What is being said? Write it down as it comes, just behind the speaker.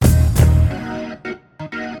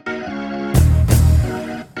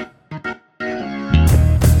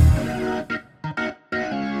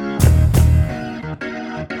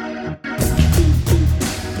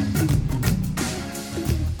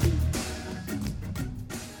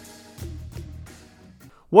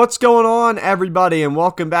What's going on, everybody, and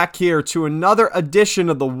welcome back here to another edition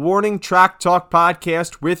of the Warning Track Talk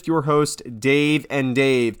podcast with your host, Dave and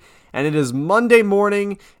Dave. And it is Monday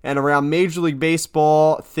morning, and around Major League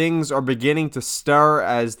Baseball, things are beginning to stir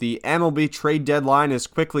as the MLB trade deadline is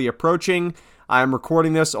quickly approaching. I am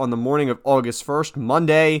recording this on the morning of August 1st,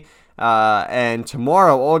 Monday, and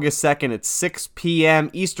tomorrow, August 2nd at 6 p.m.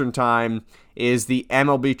 Eastern Time is the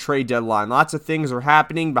MLB trade deadline. Lots of things are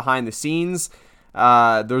happening behind the scenes.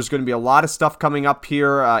 There's going to be a lot of stuff coming up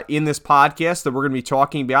here in this podcast that we're going to be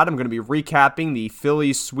talking about. I'm going to be recapping the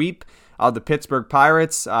Phillies sweep of the Pittsburgh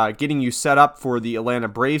Pirates, getting you set up for the Atlanta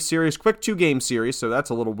Braves series. Quick 2-game series, so that's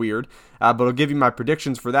a little weird, but I'll give you my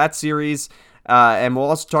predictions for that series. And we'll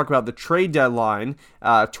also talk about the trade deadline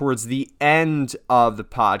towards the end of the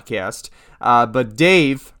podcast. But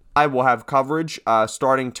Dave, I will have coverage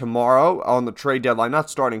starting tomorrow on the trade deadline. Not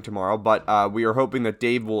starting tomorrow, but I'm hoping that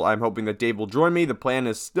Dave will join me. The plan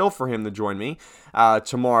is still for him to join me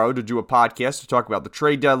tomorrow to do a podcast to talk about the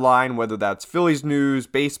trade deadline, whether that's Phillies news,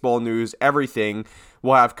 baseball news, everything.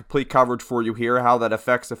 We'll have complete coverage for you here, how that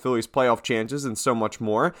affects the Phillies' playoff chances, and so much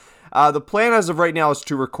more. The plan as of right now is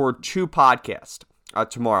to record 2 podcasts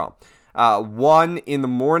tomorrow. One in the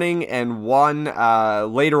morning and one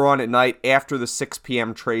later on at night after the 6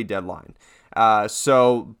 p.m. trade deadline.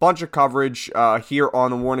 So bunch of coverage here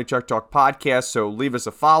on the Warning Track Talk podcast. So leave us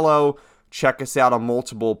a follow. Check us out on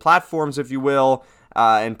multiple platforms, if you will.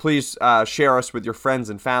 And please share us with your friends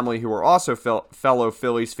and family who are also fellow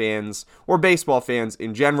Phillies fans or baseball fans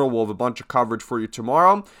in general. We'll have a bunch of coverage for you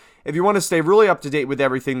tomorrow. If you want to stay really up to date with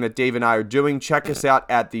everything that Dave and I are doing, check us out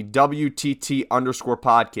at the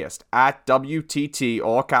WTT_podcast, at WTT,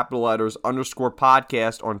 all capital letters,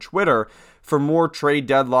 _podcast on Twitter for more trade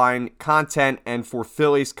deadline content and for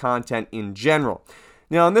Phillies content in general.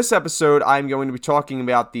 Now, in this episode, I'm going to be talking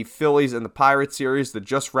about the Phillies and the Pirates series that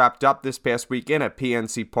just wrapped up this past weekend at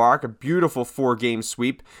PNC Park, a beautiful 4-game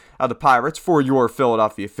sweep of the Pirates for your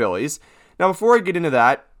Philadelphia Phillies. Now, before I get into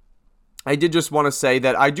that, I did just want to say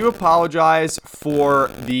that I do apologize for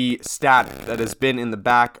the static that has been in the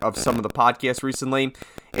back of some of the podcasts recently.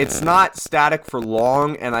 It's not static for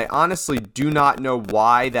long, and I honestly do not know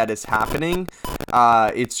why that is happening.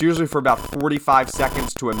 It's usually for about 45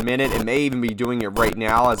 seconds to a minute. It may even be doing it right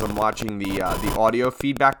now as I'm watching the audio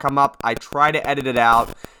feedback come up. I try to edit it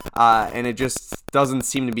out, and it just doesn't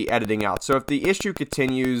seem to be editing out. So if the issue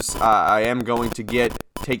continues, I am going to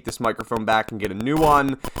take this microphone back and get a new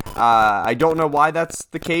one. I don't know why that's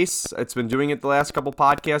the case. It's been doing it the last couple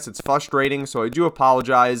podcasts. It's frustrating, so I do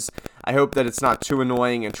apologize. I hope that it's not too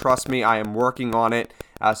annoying, and trust me, I am working on it.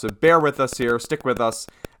 So bear with us here. Stick with us.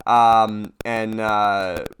 And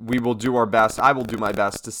we will do our best. I will do my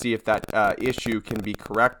best to see if that issue can be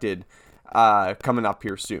corrected coming up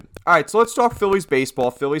here soon. All right, so let's talk Phillies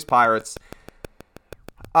baseball, Phillies Pirates.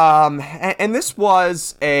 And this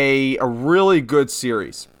was a really good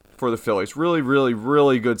series for the Phillies. Really, really,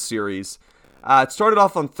 really good series. It started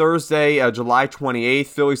off on Thursday, July 28th,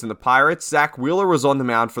 Phillies and the Pirates. Zach Wheeler was on the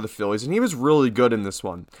mound for the Phillies, and he was really good in this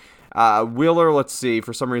one. Wheeler, let's see,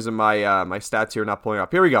 for some reason my stats here are not pulling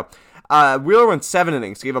up. Here we go. Wheeler went 7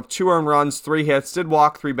 innings, gave up 2 earned runs, 3 hits, did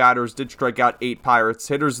walk 3 batters, did strike out 8 Pirates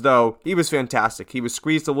hitters, though. He was fantastic. He was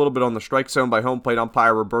squeezed a little bit on the strike zone by home plate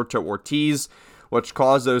umpire Roberto Ortiz, which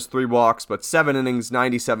caused those 3 walks, but 7 innings,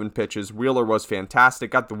 97 pitches. Wheeler was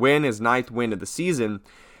fantastic. Got the win, his 9th win of the season.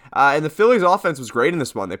 And the Phillies offense was great in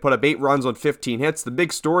this one. They put up 8 runs on 15 hits. The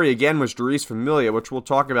big story, again, was Jeurys Familia, which we'll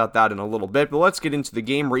talk about that in a little bit. But let's get into the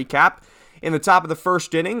game recap. In the top of the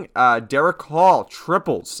first inning, Derek Hall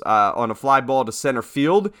triples on a fly ball to center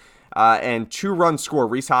field. And 2-run score.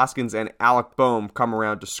 Rhys Hoskins and Alec Bohm come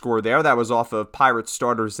around to score there. That was off of Pirates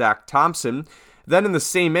starter Zach Thompson. Then in the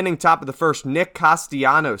same inning, top of the first, Nick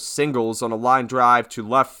Castellanos singles on a line drive to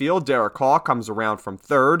left field. Derek Hall comes around from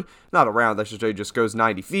third. Not around, I should say, just goes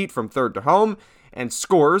 90 feet from third to home and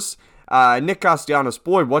scores. Nick Castellanos,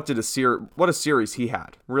 boy, what a series he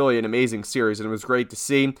had. Really an amazing series, and it was great to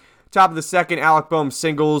see. Top of the second, Alec Bohm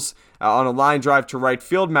singles on a line drive to right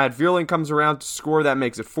field. Matt Vierling comes around to score. That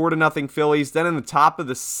makes it 4-0 Phillies. Then in the top of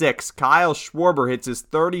the sixth, Kyle Schwarber hits his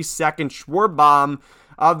 32nd Schwarber bomb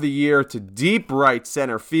of the year to deep right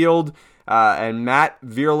center field. And Matt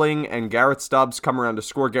Vierling and Garrett Stubbs come around to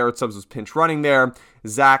score. Garrett Stubbs was pinch running there.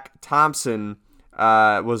 Zach Thompson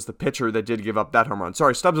was the pitcher that did give up that home run.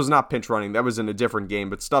 Sorry, Stubbs was not pinch running. That was in a different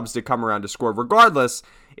game, but Stubbs did come around to score. Regardless,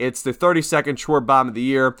 it's the 32nd Schwarber bomb of the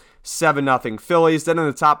year, 7-0 Phillies. Then in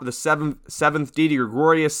the top of the seventh, Didi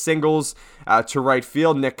Gregorius singles to right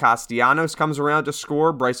field. Nick Castellanos comes around to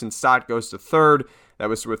score. Bryson Stott goes to third. That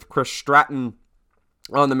was with Chris Stratton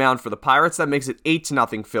on the mound for the Pirates. That makes it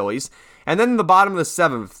 8-0 Phillies. And then in the bottom of the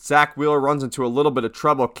 7th, Zack Wheeler runs into a little bit of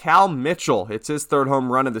trouble. Cal Mitchell hits his 3rd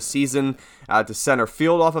home run of the season to center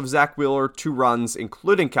field off of Zack Wheeler. 2 runs,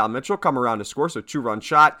 including Cal Mitchell, come around to score, so 2-run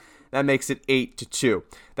shot. That makes it 8-2.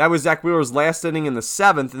 That was Zack Wheeler's last inning in the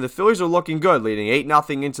 7th, and the Phillies are looking good, leading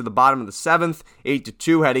 8-0 into the bottom of the 7th,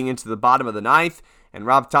 8-2 heading into the bottom of the 9th. And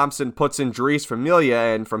Rob Thompson puts in Jeurys Familia,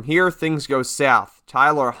 and from here, things go south.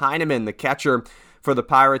 Tyler Heineman, the catcher for the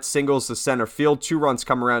Pirates, singles to center field. 2 runs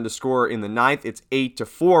come around to score in the 9th. It's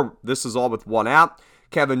 8-4. This is all with 1 out.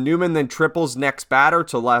 Kevin Newman then triples next batter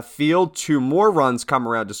to left field. 2 more runs come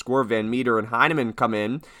around to score. Van Meter and Heineman come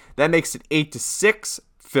in. That makes it 8-6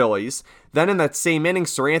 Phillies. Then in that same inning,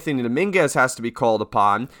 Seranthony Dominguez has to be called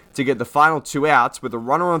upon to get the final 2 outs with a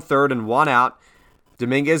runner on third and 1 out.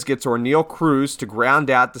 Dominguez gets Oneil Cruz to ground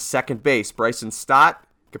out to second base. Bryson Stott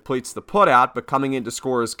completes the putout, but coming in to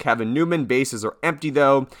score is Kevin Newman. Bases are empty,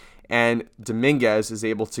 though, and Dominguez is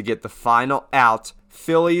able to get the final out.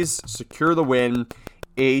 Phillies secure the win,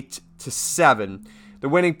 8-7. The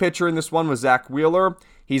winning pitcher in this one was Zack Wheeler.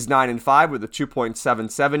 He's 9-5 with a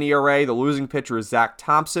 2.77 ERA. The losing pitcher is Zach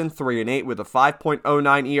Thompson, 3-8 with a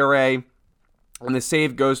 5.09 ERA. And the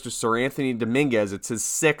save goes to Seranthony Dominguez. It's his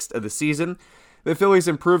 6th of the season. The Phillies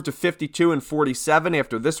improved to 52-47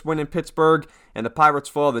 after this win in Pittsburgh, and the Pirates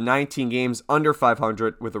fall to 19 games under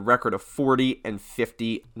 500 with a record of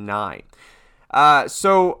 40-59.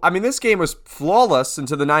 This game was flawless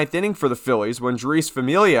into the 9th inning for the Phillies when Jeurys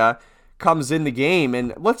Familia comes in the game,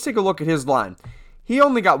 and let's take a look at his line. He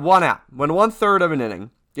only got 1 out, went 1/3 of an inning,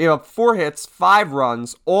 gave up 4 hits, 5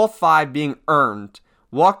 runs, all 5 being earned.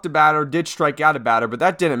 Walked a batter, did strike out a batter, but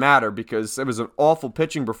that didn't matter because it was an awful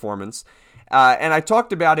pitching performance. And I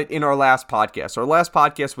talked about it in our last podcast. Our last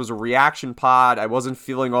podcast was a reaction pod. I wasn't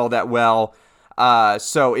feeling all that well.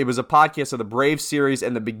 So it was a podcast of the Braves series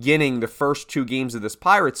and the first 2 games of this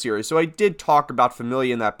Pirates series. So I did talk about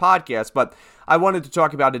Familia in that podcast, but I wanted to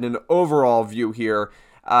talk about it in an overall view here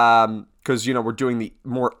because, we're doing the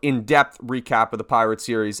more in-depth recap of the Pirates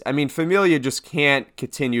series. I mean, Familia just can't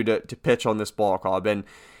continue to pitch on this ball club. And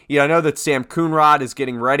I know that Sam Coonrod is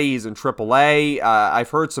getting ready. He's in AAA. I've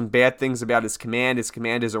heard some bad things about his command. His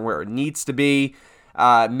command isn't where it needs to be.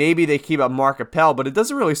 Maybe they keep up Mark Appel, but it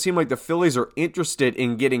doesn't really seem like the Phillies are interested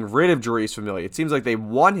in getting rid of Jeurys Familia. It seems like they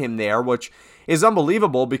want him there, which is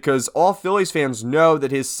unbelievable because all Phillies fans know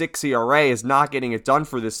that his 6 ERA is not getting it done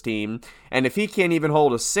for this team. And if he can't even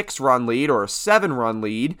hold a 6-run lead or a 7-run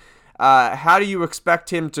lead, how do you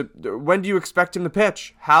expect him to? When do you expect him to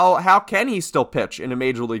pitch? How can he still pitch in a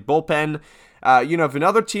major league bullpen? If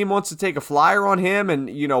another team wants to take a flyer on him and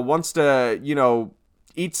wants to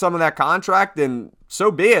eat some of that contract, then so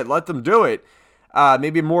be it. Let them do it.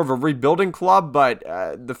 Maybe more of a rebuilding club, but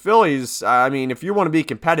the Phillies. If you want to be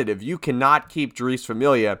competitive, you cannot keep Jeurys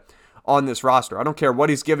Familia on this roster. I don't care what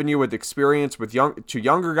he's given you with experience with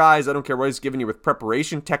younger guys. I don't care what he's given you with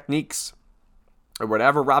preparation techniques, or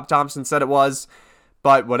whatever Rob Thompson said it was.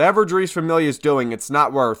 But whatever Jeurys Familia is doing, it's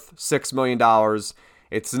not worth $6 million.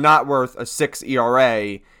 It's not worth a 6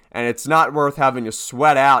 ERA. And it's not worth having to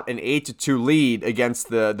sweat out an 8-2 lead against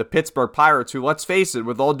the Pittsburgh Pirates, who, let's face it,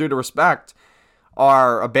 with all due respect,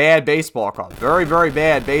 are a bad baseball club. Very, very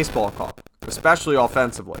bad baseball club, especially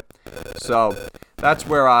offensively. So that's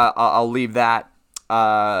where I'll leave that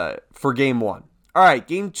for Game 1. All right,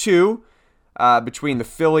 Game 2. Between the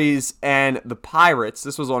Phillies and the Pirates.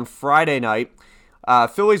 This was on Friday night.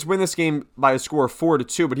 Phillies win this game by a score of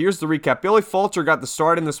 4-2, but here's the recap. Billy Falter got the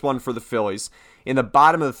start in this one for the Phillies. In the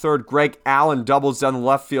bottom of the 3rd, Greg Allen doubles down the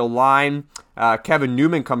left field line. Kevin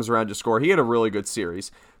Newman comes around to score. He had a really good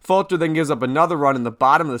series. Falter then gives up another run in the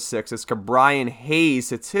bottom of the 6th as Ke'Bryan Hayes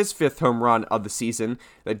hits his 5th home run of the season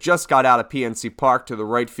that just got out of PNC Park to the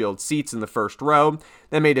right field seats in the first row.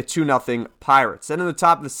 That made it 2-0 Pirates. Then in the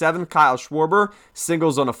top of the 7th, Kyle Schwarber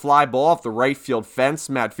singles on a fly ball off the right field fence.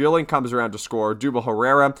 Matt Vierling comes around to score. Odubel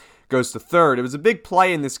Herrera goes to 3rd. It was a big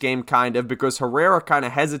play in this game, because Herrera kind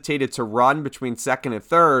of hesitated to run between 2nd and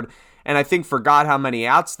 3rd, and I think forgot how many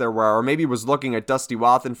outs there were, or maybe was looking at Dusty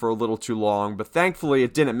Wathan for a little too long. But thankfully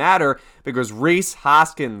it didn't matter because Rhys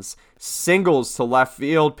Hoskins singles to left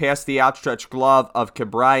field past the outstretched glove of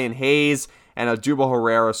Ke'Bryan Hayes, and Odubel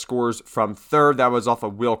Herrera scores from 3rd. That was off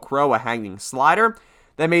of Will Crowe, a hanging slider.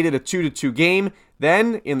 That made it a 2-2 game.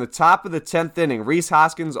 Then, in the top of the 10th inning, Rhys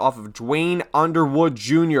Hoskins off of Dwayne Underwood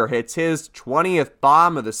Jr. hits his 20th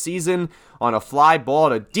bomb of the season on a fly ball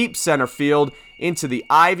to deep center field into the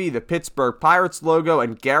ivy, the Pittsburgh Pirates logo,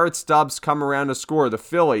 and Garrett Stubbs come around to score. The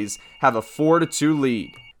Phillies have a 4-2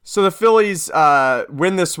 lead. So the Phillies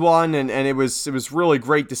win this one, and it was really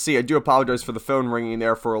great to see. I do apologize for the phone ringing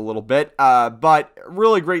there for a little bit, but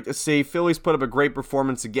really great to see. Phillies put up a great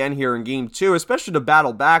performance again here in Game 2, especially to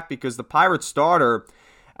battle back because the Pirates starter,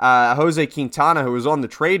 Jose Quintana, who was on the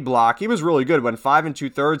trade block, he was really good. Went 5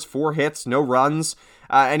 2/3, 4 hits, no runs,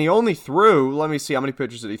 and he only threw, let me see how many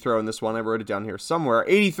pitches did he throw in this one. I wrote it down here somewhere,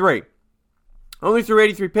 83. Only threw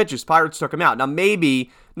 83 pitches. Pirates took him out. Now,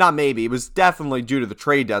 not maybe, it was definitely due to the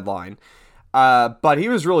trade deadline. But he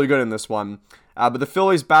was really good in this one. But the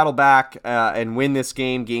Phillies battle back and win this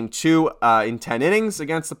game, Game 2, in 10 innings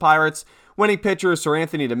against the Pirates. Winning pitcher is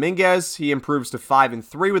Seranthony Dominguez. He improves to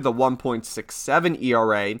 5-3 with a 1.67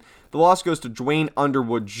 ERA. The loss goes to Dwayne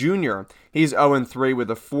Underwood Jr. He's 0-3 with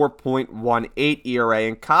a 4.18 ERA.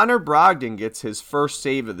 And Connor Brogdon gets his first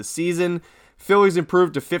save of the season. Phillies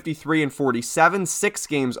improved to 53-47, 6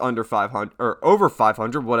 games under 500 or over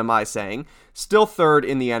 500. What am I saying? Still third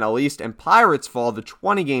in the NL East, and Pirates fall to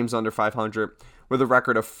 20 games under 500 with a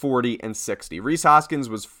record of 40-60. Rhys Hoskins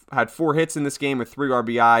had 4 hits in this game with 3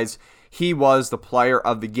 RBIs. He was the player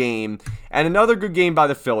of the game, and another good game by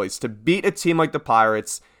the Phillies to beat a team like the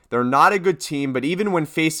Pirates. They're not a good team, but even when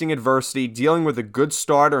facing adversity, dealing with a good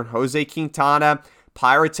starter in Jose Quintana.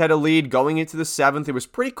 Pirates had a lead going into the 7th. It was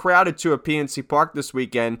pretty crowded too at PNC Park this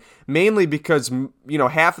weekend, mainly because,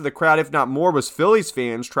 half of the crowd, if not more, was Phillies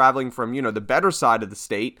fans traveling from, the better side of the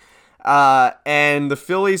state. And the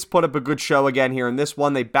Phillies put up a good show again here in this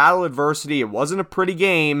one. They battled adversity. It wasn't a pretty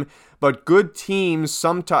game, but good teams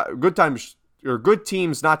not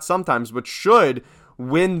sometimes, but should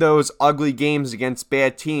win those ugly games against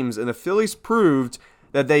bad teams. And the Phillies proved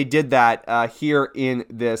that they did that here in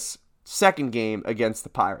this second game against the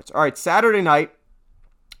Pirates. All right, Saturday night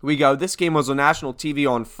we go. This game was on national TV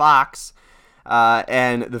on Fox,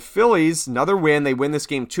 and the Phillies, another win. They win this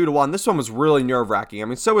game 2-1. This one was really nerve-wracking. I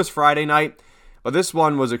mean, so was Friday night, but this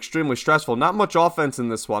one was extremely stressful. Not much offense in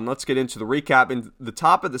this one. Let's get into the recap. In the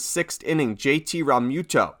top of the 6th inning, JT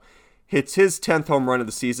Realmuto hits his 10th home run of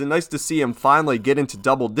the season. Nice to see him finally get into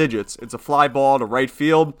double digits. It's a fly ball to right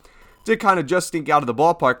field. Did kind of just stink out of the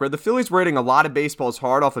ballpark, where the Phillies were hitting a lot of baseballs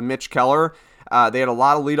hard off of Mitch Keller. They had a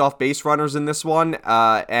lot of leadoff base runners in this one,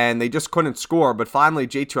 and they just couldn't score. But finally,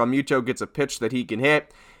 JT Realmuto gets a pitch that he can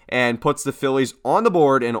hit and puts the Phillies on the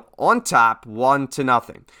board and on top,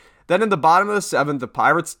 1-0. Then in the bottom of the 7th, the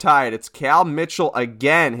Pirates tied. It's Cal Mitchell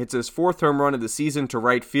again, hits his 4th home run of the season to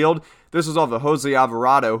right field. This was off of Jose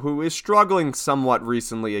Alvarado, who is struggling somewhat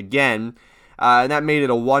recently again. And that made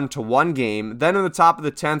it a 1-1 game. Then in the top of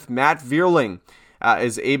the 10th, Matt Vierling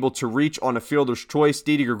is able to reach on a fielder's choice.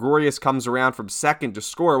 Didi Gregorius comes around from second to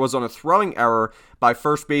score. It was on a throwing error by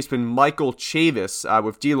first baseman Michael Chavis,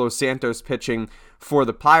 with De Los Santos pitching for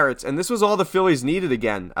the Pirates. And this was all the Phillies needed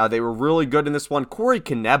again. They were really good in this one. Corey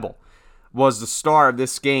Knebel was the star of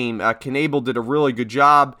this game. Knebel did a really good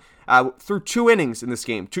job. Through 2 innings in this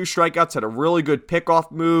game, 2 strikeouts, had a really good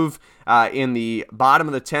pickoff move in the bottom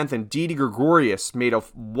of the 10th, and Didi Gregorius made a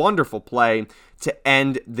wonderful play to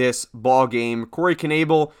end this ball game. Corey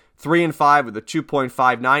Knebel, 3-5 with a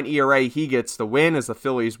 2.59 ERA. He gets the win as the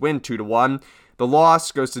Phillies win 2-1. The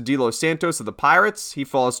loss goes to De Los Santos of the Pirates. He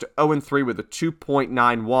falls to 0-3 with a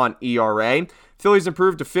 2.91 ERA. Phillies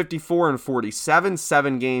improved to 54-47,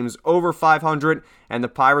 7 games over 500, and the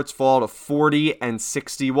Pirates fall to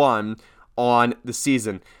 40-61 on the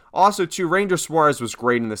season. Also, too, Ranger Suarez was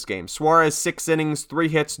great in this game. Suarez, 6 innings, 3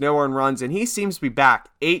 hits, no earned runs, and he seems to be back.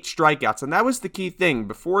 8 strikeouts, and that was the key thing.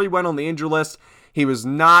 Before he went on the injury list, he was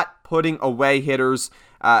not putting away hitters,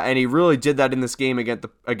 and he really did that in this game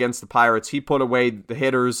against the Pirates. He put away the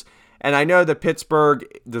hitters, and I know that Pittsburgh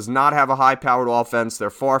does not have a high-powered offense. They're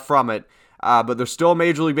far from it. But they're still a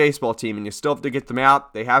Major League Baseball team, and you still have to get them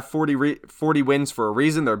out. They have 40 wins for a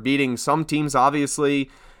reason. They're beating some teams, obviously.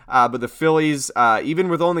 But the Phillies, even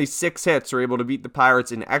with only 6 hits, are able to beat the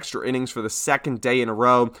Pirates in extra innings for the 2nd day in a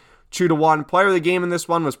row. 2-1. Player of the game in this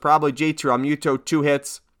one was probably JT Realmuto, 2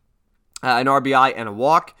 hits, an RBI, and a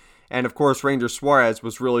walk. And, of course, Ranger Suarez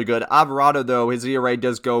was really good. Alvarado, though, his ERA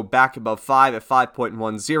does go back above 5 at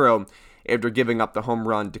 5.10 after giving up the home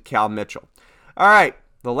run to Cal Mitchell. All right.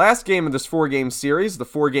 The last game of this 4-game series, the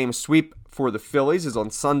 4-game sweep for the Phillies, is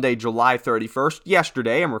on Sunday, July 31st.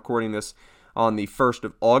 Yesterday, I'm recording this on the 1st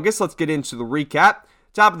of August. Let's get into the recap.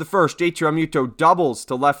 Top of the 1st, JT Realmuto doubles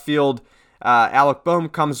to left field. Alec Bohm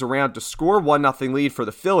comes around to score, 1-0 lead for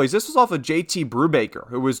the Phillies. This was off of JT Brubaker,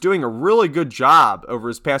 who was doing a really good job over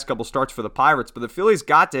his past couple starts for the Pirates, but the Phillies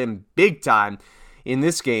got to him big time in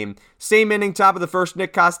this game. Same inning, top of the 1st,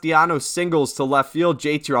 Nick Castellanos singles to left field.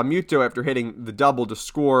 JT Realmuto, after hitting the double to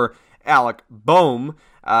score Alec Boehm.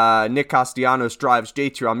 Nick Castellanos drives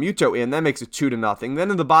JT Realmuto in. That makes it 2-0.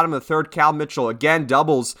 Then in the bottom of the third, Cal Mitchell again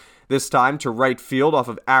doubles, this time to right field off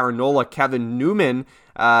of Aaron Nola. Kevin Newman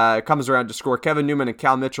comes around to score. Kevin Newman and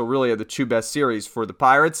Cal Mitchell really are the two best series for the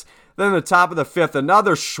Pirates. Then in the top of the fifth,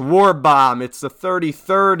 another Schwarber bomb. It's the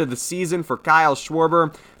 33rd of the season for Kyle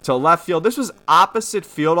Schwarber to left field. This was opposite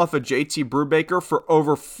field off of JT Brubaker for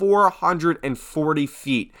over 440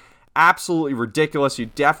 feet. Absolutely ridiculous. You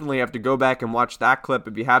definitely have to go back and watch that clip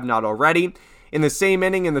if you have not already. In the same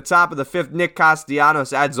inning, in the top of the fifth, Nick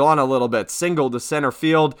Castellanos adds on a little bit. Single to center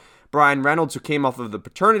field. Brian Reynolds, who came off of the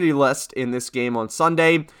paternity list in this game on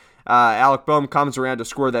Sunday. Alec Boehm comes around to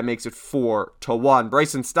score. That makes it 4-1.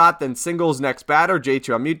 Bryson Stott then singles next batter. JT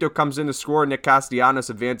Realmuto comes in to score. Nick Castellanos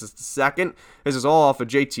advances to second. This is all off of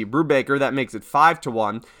JT Brubaker. That makes it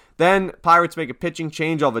 5-1. Then Pirates make a pitching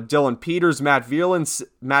change off of Dylan Peters. Matt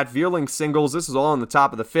Vierling singles. This is all on the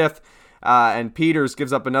top of the fifth. And Peters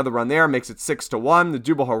gives up another run there, makes it 6-1. The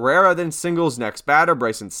Dubal Herrera then singles next batter.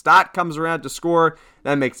 Bryson Stott comes around to score.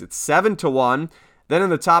 That makes it 7-1. Then in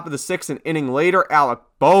the top of the sixth, an inning later, Alec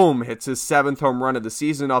Boehm hits his 7th home run of the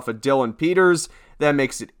season off of Dylan Peters. That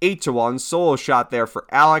makes it 8-1. Solo shot there for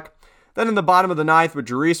Alec. Then in the bottom of the ninth, with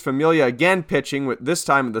Jeurys Familia again pitching, with this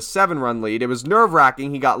time with a 7-run lead. It was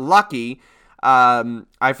nerve-wracking. He got lucky.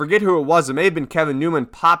 I forget who it was. It may have been Kevin Newman.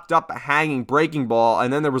 Popped up a hanging breaking ball,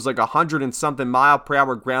 and then there was like 100-and-something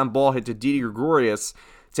mile-per-hour ground ball hit to Didi Gregorius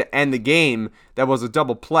to end the game. That was a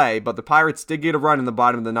double play, but the Pirates did get a run in the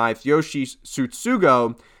bottom of the ninth. Yoshi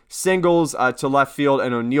Tsutsugo singles to left field,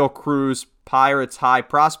 and O'Neill Cruz, Pirates high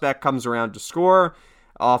prospect, comes around to score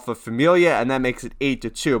off of Familia, and that makes it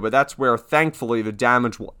 8-2. But that's where, thankfully, the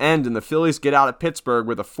damage will end, and the Phillies get out of Pittsburgh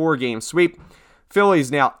with a 4-game sweep.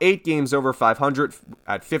 Phillies now 8 games over 500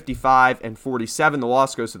 at 55-47. The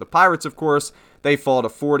loss goes to the Pirates, of course. They fall to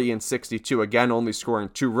 40-62, again, only scoring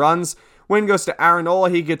 2 runs. Win goes to Aaron Nola.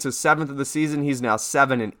 He gets his 7th of the season. He's now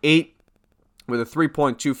 7-8 with a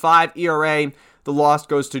 3.25 ERA. The loss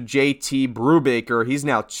goes to JT Brubaker. He's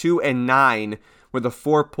now 2-9 with a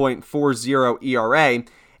 4.40 ERA.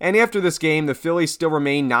 And after this game, the Phillies still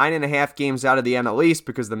remain 9.5 games out of the NL East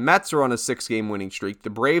because the Mets are on a 6-game winning streak. The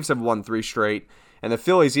Braves have won 3 straight. And the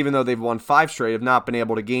Phillies, even though they've won 5 straight, have not been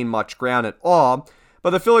able to gain much ground at all.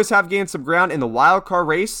 But the Phillies have gained some ground in the wild card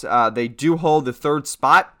race. They do hold the 3rd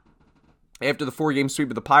spot after the 4-game sweep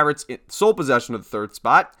of the Pirates, sole possession of the 3rd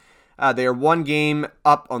spot. They are 1 game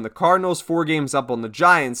up on the Cardinals, 4 games up on the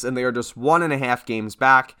Giants, and they are just 1.5 games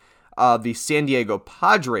back of the San Diego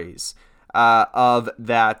Padres of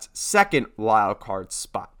that 2nd wild card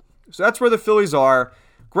spot. So that's where the Phillies are.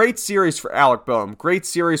 Great series for Alec Boehm, great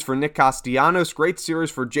series for Nick Castellanos, great series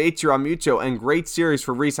for JT Realmuto, and great series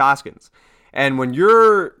for Rhys Hoskins. And when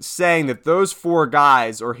you're saying that those 4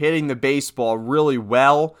 guys are hitting the baseball really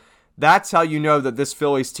well, that's how you know that this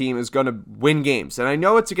Phillies team is going to win games. And I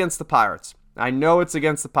know it's against the Pirates. I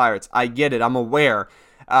get it. I'm aware.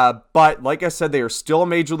 But like I said, they are still a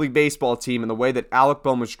Major League Baseball team, and the way that Alec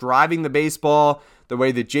Boehm was driving the baseball, the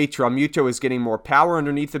way that JT Realmuto is getting more power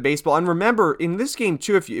underneath the baseball. And remember, in this game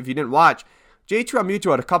too, if you didn't watch, JT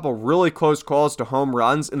Realmuto had a couple really close calls to home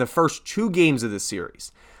runs in the first 2 games of this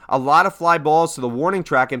series. A lot of fly balls to the warning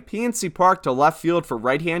track, and PNC Park to left field for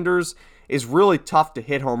right-handers is really tough to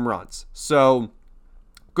hit home runs. So,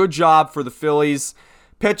 good job for the Phillies.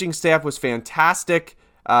 Pitching staff was fantastic.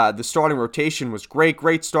 The starting rotation was great.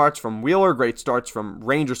 Great starts from Wheeler, great starts from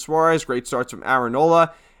Ranger Suarez, great starts from Aaron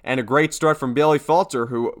Nola, and a great start from Bailey Falter,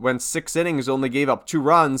 who went 6 innings, only gave up 2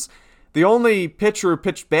 runs. The only pitcher who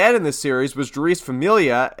pitched bad in this series was Jeurys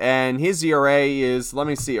Familia, and his ERA is, let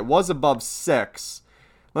me see, it was above 6.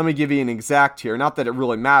 Let me give you an exact here. Not that it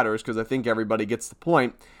really matters, because I think everybody gets the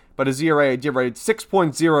point. But his ERA did rate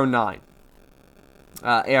 6.09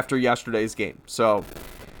 after yesterday's game. So,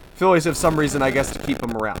 Phillies have some reason, I guess, to keep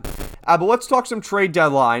him around. But let's talk some trade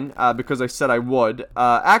deadline, because I said I would.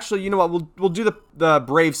 Actually, you know what? We'll do the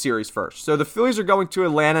Braves series first. So, the Phillies are going to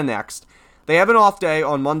Atlanta next. They have an off day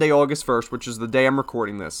on Monday, August 1st, which is the day I'm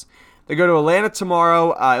recording this. They go to Atlanta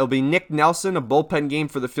tomorrow. It'll be Nick Nelson, a bullpen game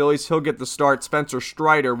for the Phillies. He'll get the start. Spencer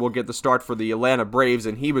Strider will get the start for the Atlanta Braves,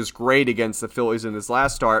 and he was great against the Phillies in his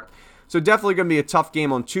last start. So definitely going to be a tough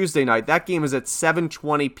game on Tuesday night. That game is at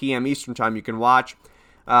 7:20 p.m. Eastern Time. You can watch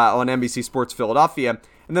on NBC Sports Philadelphia.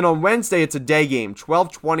 And then on Wednesday, it's a day game,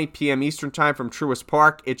 12:20 p.m. Eastern Time from Truist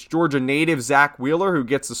Park. It's Georgia native Zach Wheeler who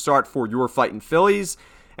gets the start for your Fightin' Phillies.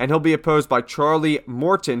 And he'll be opposed by Charlie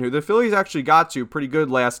Morton, who the Phillies actually got to pretty good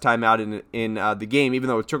last time out in the game, even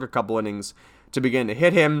though it took a couple innings to begin to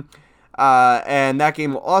hit him. And that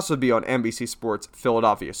game will also be on NBC Sports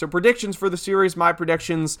Philadelphia. So predictions for the series, my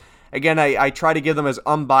predictions, again, I try to give them as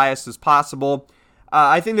unbiased as possible.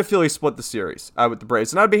 I think the Phillies split the series with the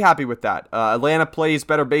Braves, and I'd be happy with that. Atlanta plays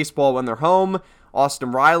better baseball when they're home.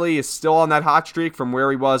 Austin Riley is still on that hot streak from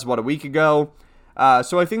where he was, a week ago.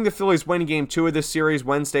 So I think the Phillies win Game 2 of this series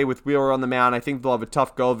Wednesday with Wheeler on the mound. I think they'll have a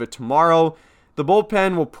tough go of it tomorrow. The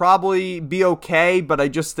bullpen will probably be okay, but I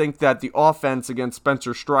just think that the offense against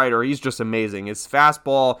Spencer Strider, he's just amazing. His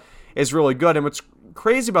fastball is really good. And what's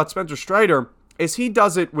crazy about Spencer Strider is he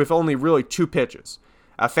does it with only really 2 pitches,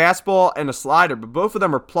 a fastball and a slider, but both of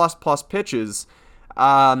them are plus pitches.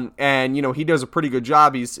 And, he does a pretty good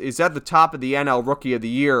job. He's at the top of the NL Rookie of the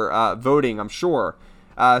Year voting, I'm sure.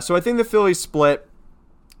 So I think the Phillies split.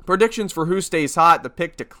 Predictions for who stays hot, the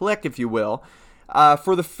pick to click, if you will.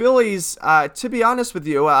 For the Phillies, to be honest with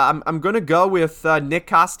you, I'm going to go with Nick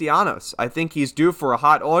Castellanos. I think he's due for a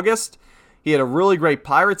hot August. He had a really great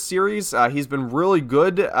Pirates series. He's been really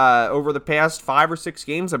good over the past 5 or 6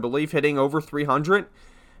 games, I believe, hitting over 300.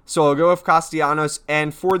 So I'll go with Castellanos.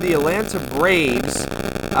 And for the Atlanta Braves,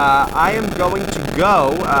 I am going to go,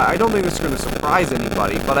 I don't think this is going to surprise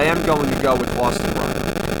anybody, but I am going to go with Austin Riley.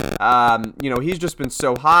 He's just been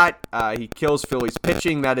so hot. He kills Phillies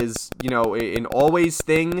pitching. That is, an always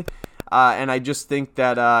thing. And I just think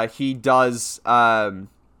that he does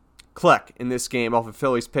click in this game off of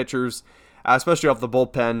Phillies pitchers, especially off the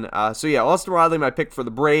bullpen. Austin Riley, my pick for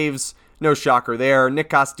the Braves. No shocker there.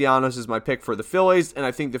 Nick Castellanos is my pick for the Phillies, and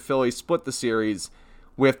I think the Phillies split the series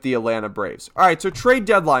with the Atlanta Braves. All right, so trade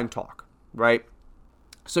deadline talk, right?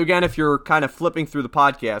 So again, if you're kind of flipping through the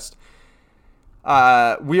podcast,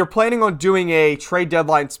 we are planning on doing a trade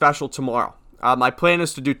deadline special tomorrow. My plan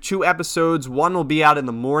is to do 2 episodes. One will be out in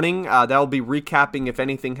the morning. That will be recapping if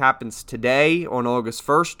anything happens today on August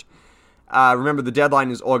 1st. Remember, the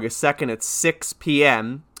deadline is August 2nd at 6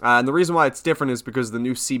 p.m., and the reason why it's different is because the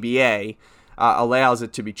new CBA allows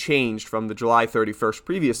it to be changed from the July 31st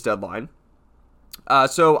previous deadline.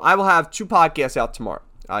 So I will have 2 podcasts out tomorrow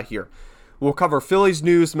here. We'll cover Phillies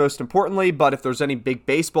news most importantly, but if there's any big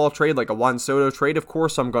baseball trade, like a Juan Soto trade, of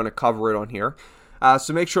course I'm going to cover it on here.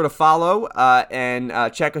 So make sure to follow and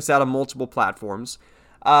check us out on multiple platforms.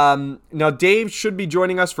 Now, Dave should be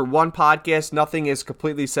joining us for 1 podcast. Nothing is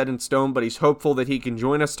completely set in stone, but he's hopeful that he can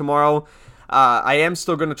join us tomorrow. I am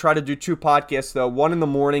still going to try to do 2 podcasts, though, 1 in the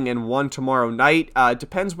morning and 1 tomorrow night. It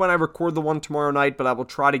depends when I record the one tomorrow night, but I will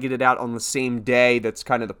try to get it out on the same day. That's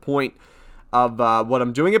kind of the point of what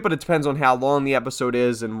I'm doing it, but it depends on how long the episode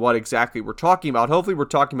is and what exactly we're talking about. Hopefully, we're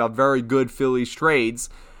talking about very good Phillies trades.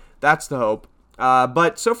 That's the hope.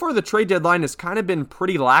 But so far, the trade deadline has kind of been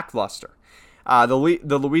pretty lackluster.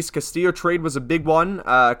 The Luis Castillo trade was a big one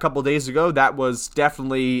a couple days ago. That was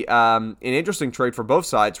definitely an interesting trade for both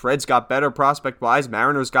sides. Reds got better prospect-wise.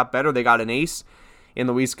 Mariners got better. They got an ace in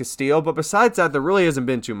Luis Castillo. But besides that, there really hasn't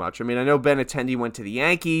been too much. I mean, I know Benintendi went to the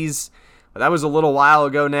Yankees. That was a little while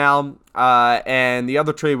ago now. And the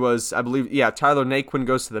other trade was, I believe, Tyler Naquin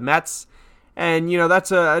goes to the Mets. And,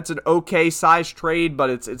 that's an okay-sized trade, but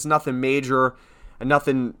it's nothing major. And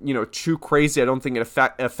nothing, too crazy. I don't think it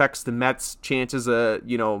affects the Mets' chances of,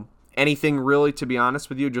 anything really, to be honest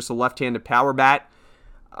with you. Just a left-handed power bat.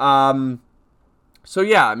 Definitely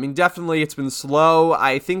it's been slow.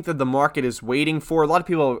 I think that the market is waiting for, a lot of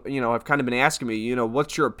people, have kind of been asking me,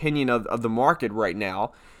 what's your opinion of the market right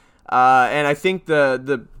now? And I think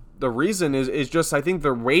the reason is just, I think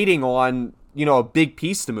they're waiting on, a big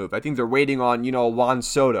piece to move. I think they're waiting on, Juan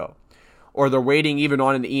Soto. Or they're waiting even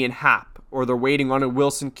on an Ian Happ. Or they're waiting on a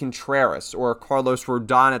Wilson Contreras or a Carlos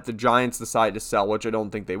Rodon if the Giants decide to sell, which I don't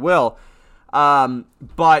think they will.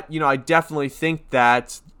 But, I definitely think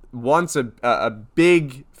that once a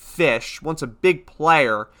big fish, once a big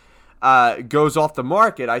player goes off the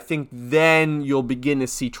market, I think then you'll begin to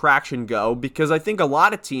see traction go, because I think a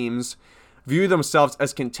lot of teams view themselves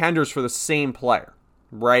as contenders for the same player,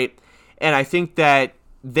 right? And I think that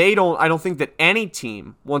I don't think that any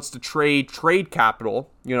team wants to trade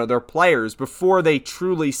capital, their players, before they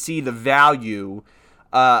truly see the value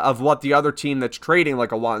of what the other team that's trading,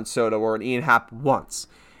 like a Juan Soto or an Ian Happ, wants.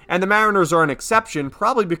 And the Mariners are an exception,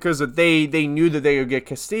 probably because they knew that they would get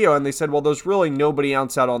Castillo, and they said, well, there's really nobody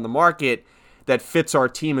else out on the market that fits our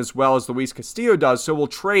team as well as Luis Castillo does, so we'll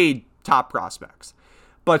trade top prospects.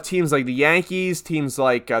 But teams like the Yankees, teams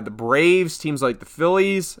like the Braves, teams like the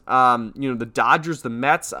Phillies, the Dodgers, the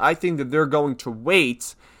Mets, I think that they're going to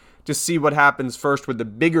wait to see what happens first with the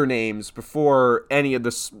bigger names before any of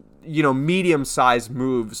the, medium-sized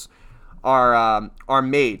moves are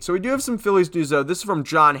made. So we do have some Phillies news, though. This is from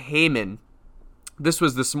John Heyman. This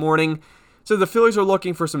was this morning. So the Phillies are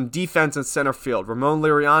looking for some defense in center field. Ramon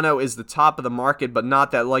Laureano is the top of the market, but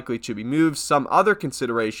not that likely to be moved. Some other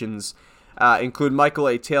considerations include Michael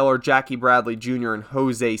A. Taylor, Jackie Bradley Jr., and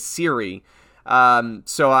Jose Siri.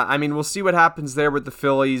 So we'll see what happens there with the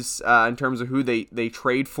Phillies in terms of who they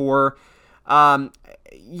trade for. I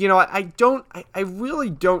really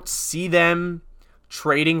don't see them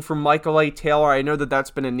trading for Michael A. Taylor. I know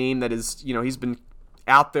that's been a name that is, he's been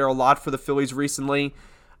out there a lot for the Phillies recently.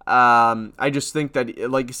 I just think that,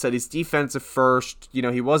 like I said, he's defensive first.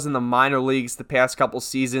 He was in the minor leagues the past couple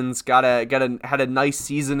seasons. Had a nice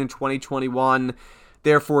season in 2021.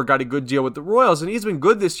 Therefore, got a good deal with the Royals, and he's been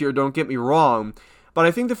good this year. Don't get me wrong, but I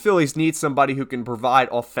think the Phillies need somebody who can provide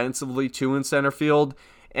offensively too in center field,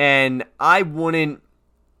 and I wouldn't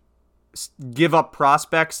give up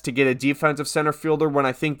prospects to get a defensive center fielder when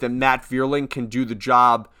I think that Matt Vierling can do the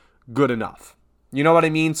job good enough. You know what I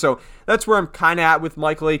mean? So that's where I'm kind of at with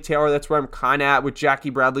Michael A. Taylor. That's where I'm kind of at with Jackie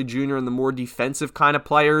Bradley Jr. and the more defensive kind of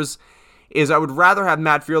players, is I would rather have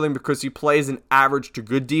Matt Vierling because he plays an average to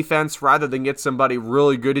good defense rather than get somebody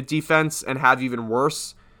really good at defense and have even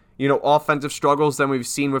worse, offensive struggles than we've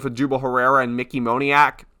seen with Odubel Herrera and Mickey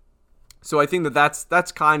Moniak. So I think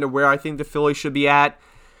that's kind of where I think the Phillies should be at.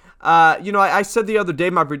 I said the other day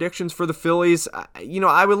my predictions for the Phillies,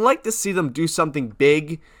 I would like to see them do something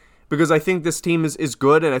big, because I think this team is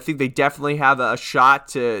good, and I think they definitely have a shot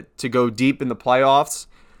to go deep in the playoffs.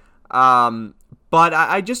 But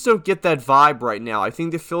I just don't get that vibe right now. I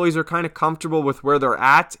think the Phillies are kind of comfortable with where they're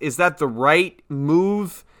at. Is that the right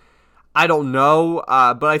move? I don't know.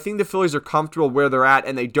 But I think the Phillies are comfortable where they're at,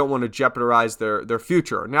 and they don't want to jeopardize their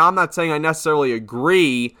future. Now, I'm not saying I necessarily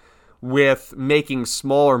agree with making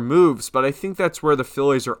smaller moves, but I think that's where the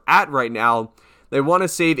Phillies are at right now. They want to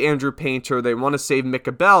save Andrew Painter. They want to save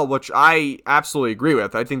Micah Bell, which I absolutely agree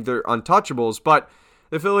with. I think they're untouchables. But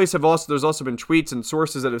the Phillies there's also been tweets and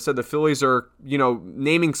sources that have said the Phillies are,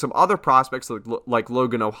 naming some other prospects like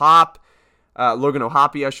Logan O'Hoppe,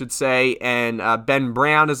 I should say, and Ben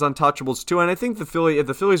Brown is untouchables too. And I think if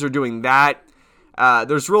the Phillies are doing that,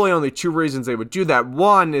 there's really only two reasons they would do that.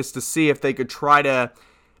 One is to see if they could try to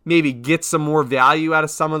maybe get some more value out of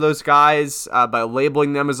some of those guys by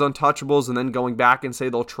labeling them as untouchables and then going back and say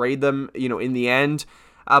they'll trade them, in the end.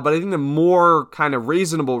 But I think the more kind of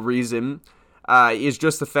reasonable reason is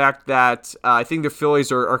just the fact that I think the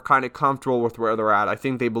Phillies are kind of comfortable with where they're at. I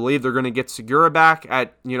think they believe they're going to get Segura back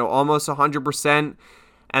at, almost 100%,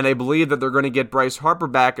 and they believe that they're going to get Bryce Harper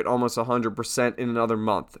back at almost 100% in another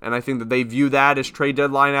month. And I think that they view that as trade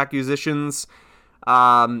deadline acquisitions.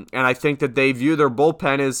 And I think that they view their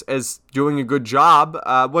bullpen as doing a good job,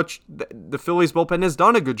 which the Phillies bullpen has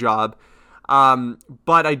done a good job.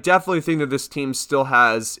 But I definitely think that this team still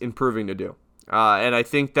has improving to do. And I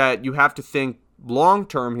think that you have to think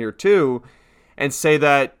long-term here too and say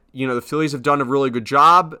that, the Phillies have done a really good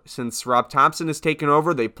job since Rob Thompson has taken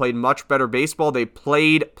over. They played much better baseball. They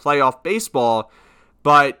played playoff baseball,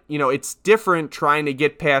 but, it's different trying to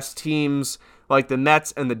get past teams like the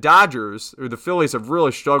Mets and the Dodgers, or the Phillies have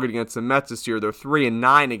really struggled against the Mets this year. They're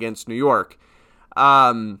 3-9 against New York.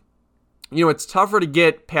 It's tougher to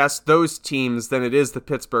get past those teams than it is the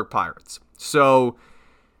Pittsburgh Pirates. So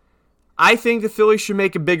I think the Phillies should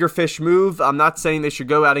make a bigger fish move. I'm not saying they should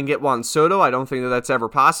go out and get Juan Soto. I don't think that that's ever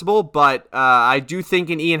possible, but I do think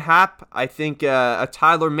an Ian Happ, I think a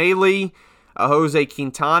Tyler Mahle, a Jose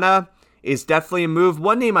Quintana is definitely a move.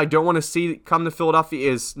 One name I don't want to see come to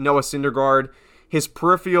Philadelphia is Noah Syndergaard. His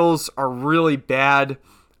peripherals are really bad,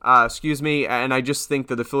 and I just think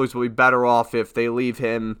that the Phillies will be better off if they leave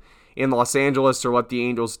him in Los Angeles or let the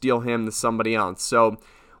Angels deal him to somebody else. So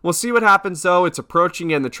we'll see what happens, though. It's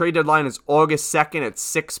approaching, and the trade deadline is August 2nd at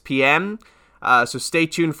 6 p.m., so stay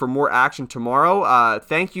tuned for more action tomorrow.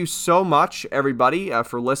 Thank you so much, everybody,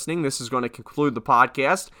 for listening. This is going to conclude the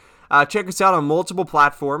podcast. Check us out on multiple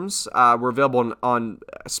platforms. We're available on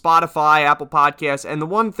Spotify, Apple Podcasts, and the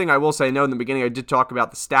one thing I will say, I know in the beginning I did talk about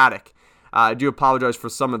the static. I do apologize for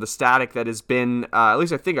some of the static that has been, at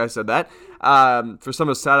least I think I said that, for some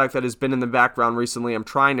of the static that has been in the background recently. I'm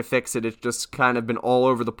trying to fix it. It's just kind of been all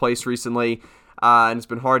over the place recently, and it's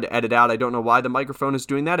been hard to edit out. I don't know why the microphone is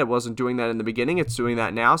doing that. It wasn't doing that in the beginning. It's doing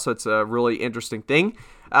that now, so it's a really interesting thing,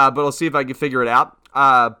 but I'll see if I can figure it out.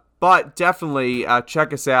 But definitely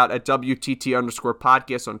check us out at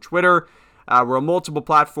WTT_podcast on Twitter. We're on multiple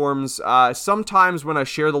platforms. Sometimes when I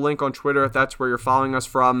share the link on Twitter, if that's where you're following us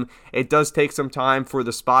from, it does take some time for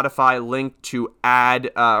the Spotify link to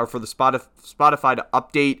add, or for the Spotify to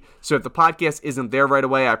update. So if the podcast isn't there right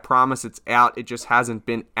away, I promise it's out. It just hasn't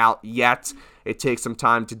been out yet. It takes some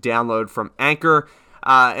time to download from Anchor.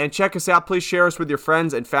 And check us out. Please share us with your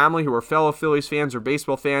friends and family who are fellow Phillies fans or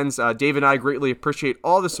baseball fans. Dave and I greatly appreciate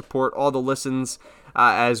all the support, all the listens,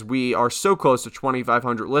 as we are so close to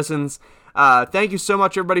 2,500 listens. Thank you so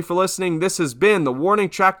much, everybody, for listening. This has been the Warning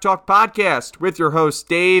Track Talk podcast with your hosts,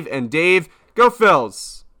 Dave and Dave. Go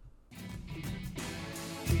Phils!